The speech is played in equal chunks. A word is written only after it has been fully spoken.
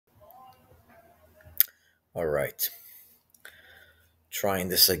All right, trying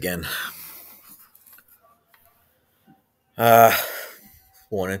this again. Uh,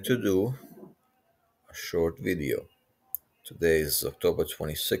 Wanted to do a short video. Today is October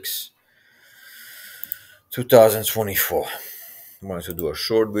 26th, 2024. I wanted to do a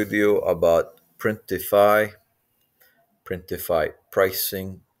short video about Printify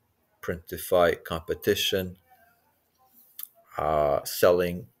pricing, Printify competition,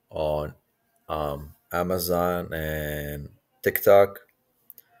 selling on Amazon and TikTok,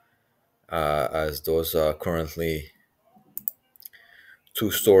 as those are currently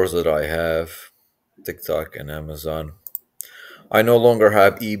two stores that I have, TikTok and Amazon. I no longer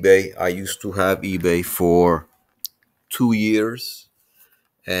have eBay. I used to have eBay for 2 years,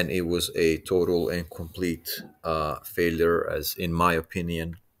 and it was a total and complete failure, as in my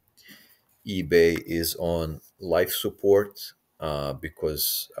opinion, eBay is on life support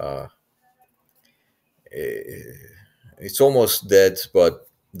because it's almost dead, but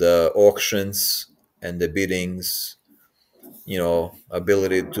the auctions and the biddings,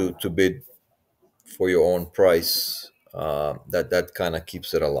 ability to bid for your own price, that kind of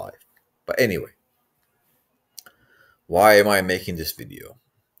keeps it alive. But anyway, why am I making this video?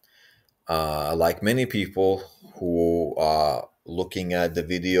 Like many people who are looking at the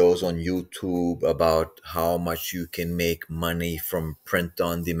videos on YouTube about how much you can make money from print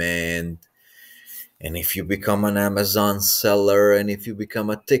on demand, and if you become an Amazon seller, and if you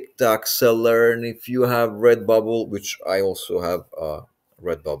become a TikTok seller, and if you have Redbubble, which I also have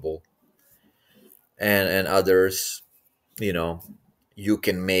Redbubble, and others, you know, you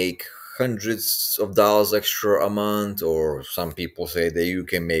can make hundreds of dollars extra a month, or some people say that you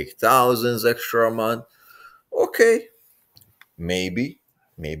can make thousands extra a month. Okay, maybe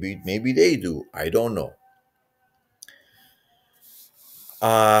they do. I don't know.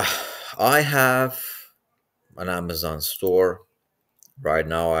 Uh, I have an Amazon store. Right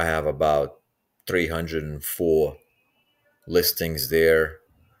now, I have about 304 listings there.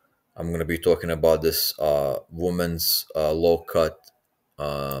 I'm going to be talking about this woman's low cut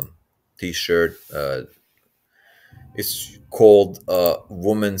um, t shirt. It's called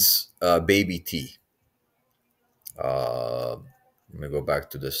Woman's Baby Tee. Uh, Let me go back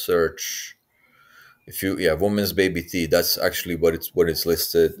to the search. If you, yeah, Woman's Baby Tee. That's actually what it's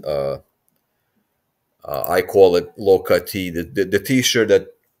listed. I call it low cut tee. The t-shirt that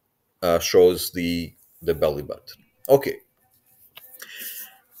shows the belly button. Okay,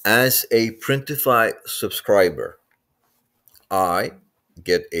 as a Printify subscriber, I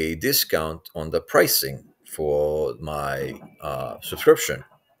get a discount on the pricing for my subscription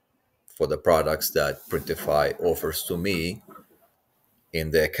for the products that Printify offers to me in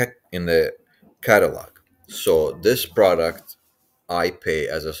the catalog. So this product I pay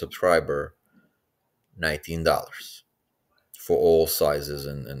as a subscriber $19 for all sizes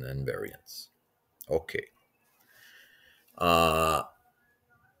and variants. Okay. Uh,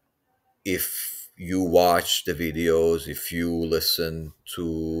 if you watch the videos, if you listen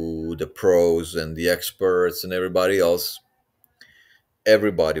to the pros and the experts and everybody else,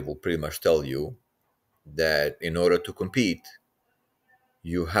 everybody will pretty much tell you that in order to compete,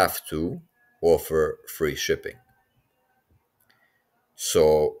 you have to offer free shipping.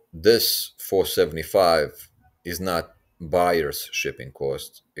 So this 475 is not buyer's shipping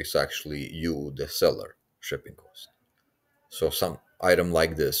cost, it's actually you, the seller, shipping cost. So some item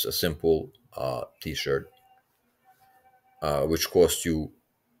like this, a simple t-shirt, which costs you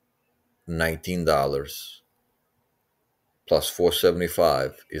 $19 plus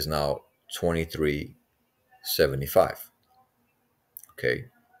 475 is now 23.75. Okay.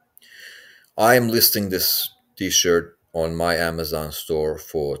 I am listing this t-shirt on my Amazon store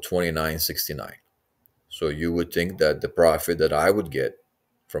for 29.69. So you would think that the profit that I would get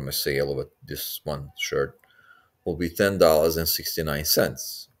from a sale of this one shirt will be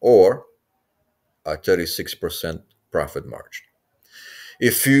 $10.69, or a 36% profit margin.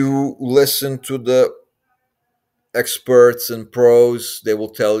 If you listen to the experts and pros, they will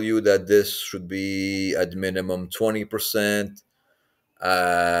tell you that this should be at minimum 20%,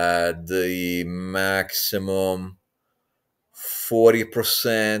 at the maximum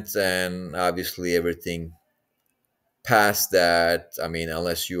 40%, and obviously everything past that, I mean,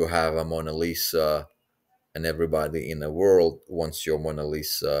 unless you have a Mona Lisa, and everybody in the world wants your Mona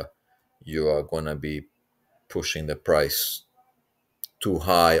Lisa, you are going to be pushing the price too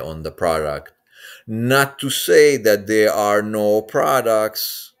high on the product. Not to say that there are no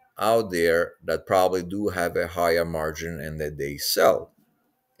products out there that probably do have a higher margin and that they sell.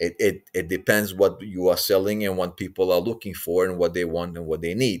 It depends what you are selling and what people are looking for and what they want and what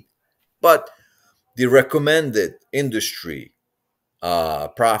they need. But The recommended industry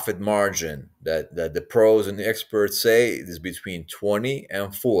profit margin that the pros and the experts say is between 20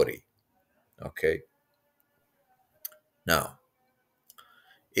 and 40. Okay. Now,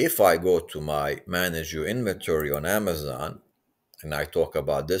 if I go to my manage your inventory on Amazon and I talk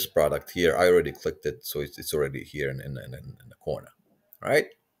about this product here, I already clicked it, so it's already here in the corner, right?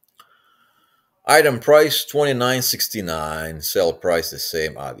 Item price 29.69, sell price the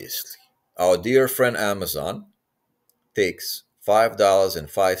same, obviously. Our dear friend Amazon takes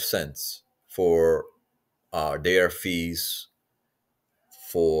 $5.05 for their fees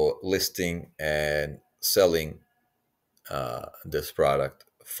for listing and selling this product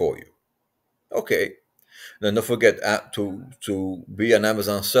for you. Okay, then don't forget to be an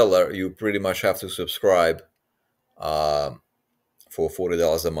Amazon seller, you pretty much have to subscribe um, for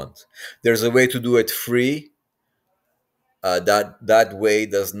 $40 a month. There's a way to do it free. That way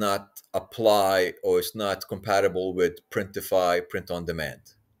does not apply or it's not compatible with Printify, print on demand.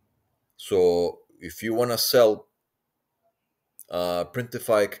 So if you want to sell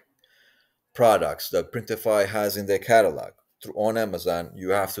Printify products that Printify has in their catalog through on Amazon,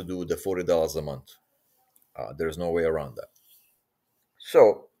 you have to do the $40 a month. There's no way around that.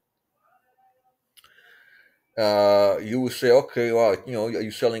 So you will say, okay, well,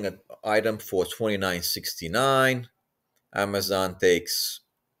 you're selling an item for $29.69. Amazon takes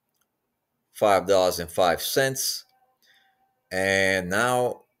 $5.05, and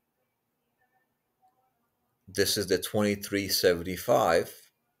now this is the 23.75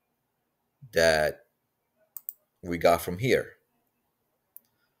 that we got from here.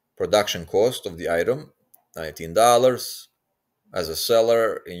 Production cost of the item $19. As a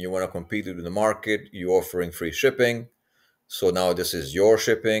seller and you want to compete with the market, you're offering free shipping. So now this is your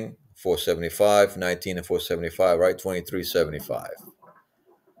shipping, 475, 19 and 475, right? 23.75.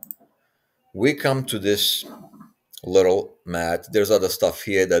 We come to this little mat. There's other stuff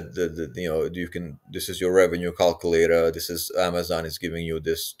here that you can. This is your revenue calculator. This is Amazon is giving you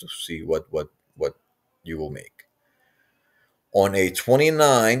this to see what you will make on a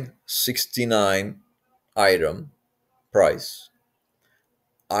 29.69 item price.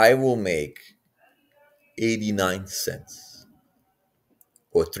 I will make 89 cents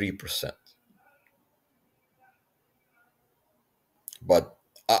or 3%. But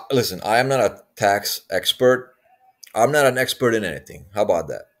listen, I am not a tax expert. I'm not an expert in anything. How about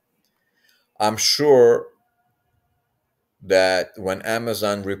that? I'm sure that when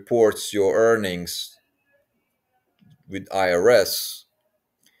Amazon reports your earnings with IRS,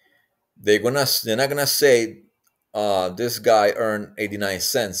 they're not gonna say this guy earned 89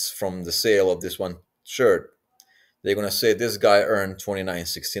 cents from the sale of this one shirt. They're gonna say this guy earned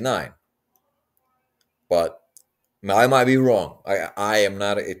 29.69. But I might be wrong. I am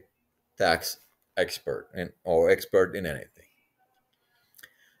not a tax expert or expert in anything.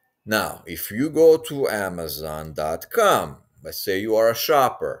 Now, if you go to Amazon.com, let's say you are a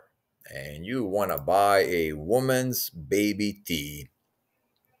shopper and you want to buy a woman's baby tee,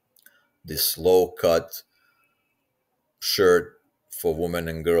 this low cut shirt for women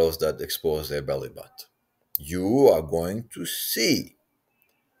and girls that expose their belly button, you are going to see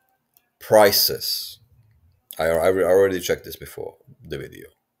prices. I already checked this before the video,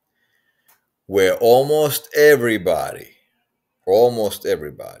 where almost everybody,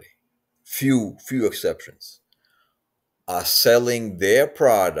 few exceptions, are selling their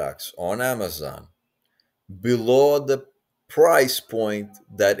products on Amazon below the price point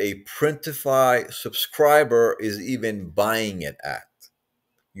that a Printify subscriber is even buying it at.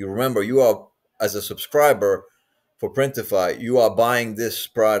 You remember, you are, as a subscriber for Printify, you are buying this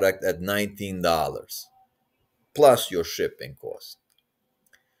product at $19 plus your shipping cost.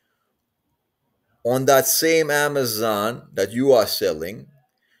 On that same Amazon that you are selling,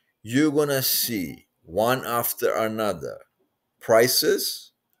 you're going to see one after another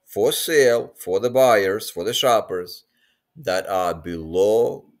prices for sale for the buyers, for the shoppers that are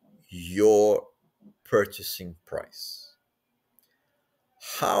below your purchasing price.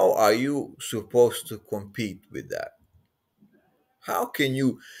 How are you supposed to compete with that? How can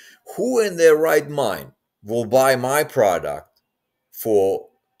you, who in their right mind will buy my product for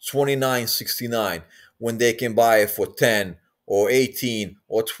 $29.69 when they can buy it for 10 or 18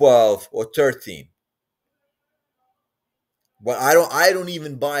 or 12 or 13? But I don't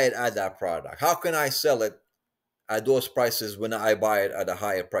even buy it at that product. How can I sell it at those prices when I buy it at a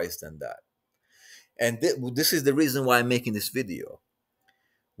higher price than that? And this is the reason why I'm making this video.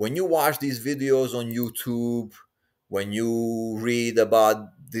 When you watch these videos on YouTube, when you read about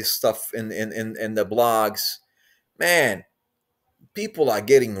this stuff in the blogs, man, people are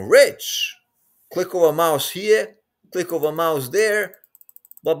getting rich. Click of a mouse here, click of a mouse there,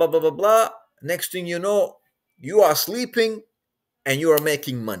 blah, blah, blah, blah, blah. Next thing you know, you are sleeping and you are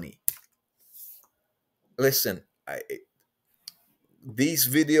making money. Listen, these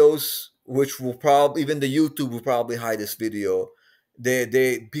videos, which will probably, even the YouTube will probably hide this video.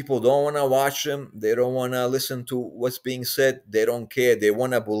 They people don't want to watch them. They don't want to listen to what's being said. They don't care. They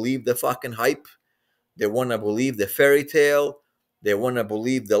want to believe the fucking hype. They want to believe the fairy tale. They want to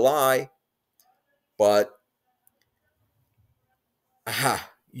believe the lie. But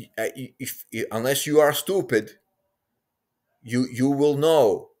aha, unless you are stupid, you will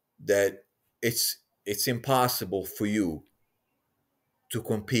know that it's impossible for you to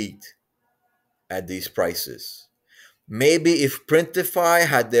compete at these prices. Maybe if Printify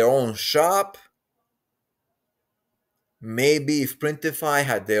had their own shop,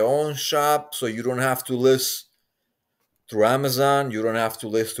 so you don't have to list through Amazon, you don't have to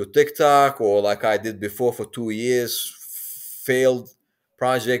list to TikTok, or like I did before for 2 years, failed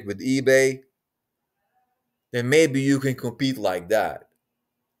project with eBay, then maybe you can compete like that.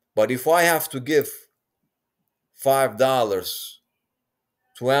 But if I have to give $5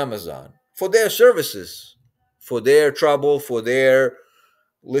 to Amazon for their services, for their trouble, for their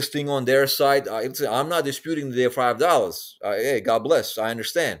listing on their site, I'm not disputing their $5. Hey, God bless. I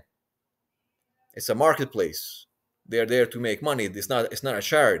understand. It's a marketplace. They're there to make money. It's not a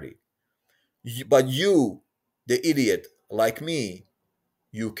charity. But you, the idiot like me,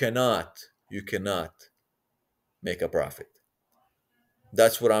 you cannot make a profit.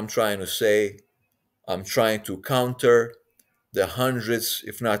 That's what I'm trying to say. I'm trying to counter the hundreds,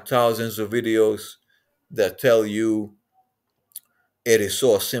 if not thousands, of videos that tell you it is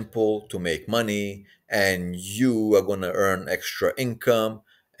so simple to make money and you are going to earn extra income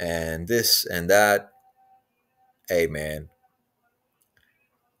and this and that. Hey man,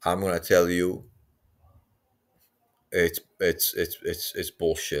 I'm going to tell you it's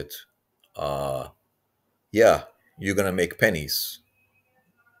bullshit. uh yeah, you're going to make pennies.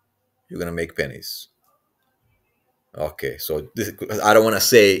 You're going to make pennies. Okay, so this, I don't want to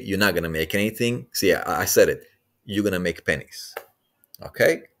say you're not going to make anything. See, I said it. You're going to make pennies.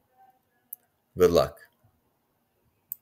 Okay, good luck.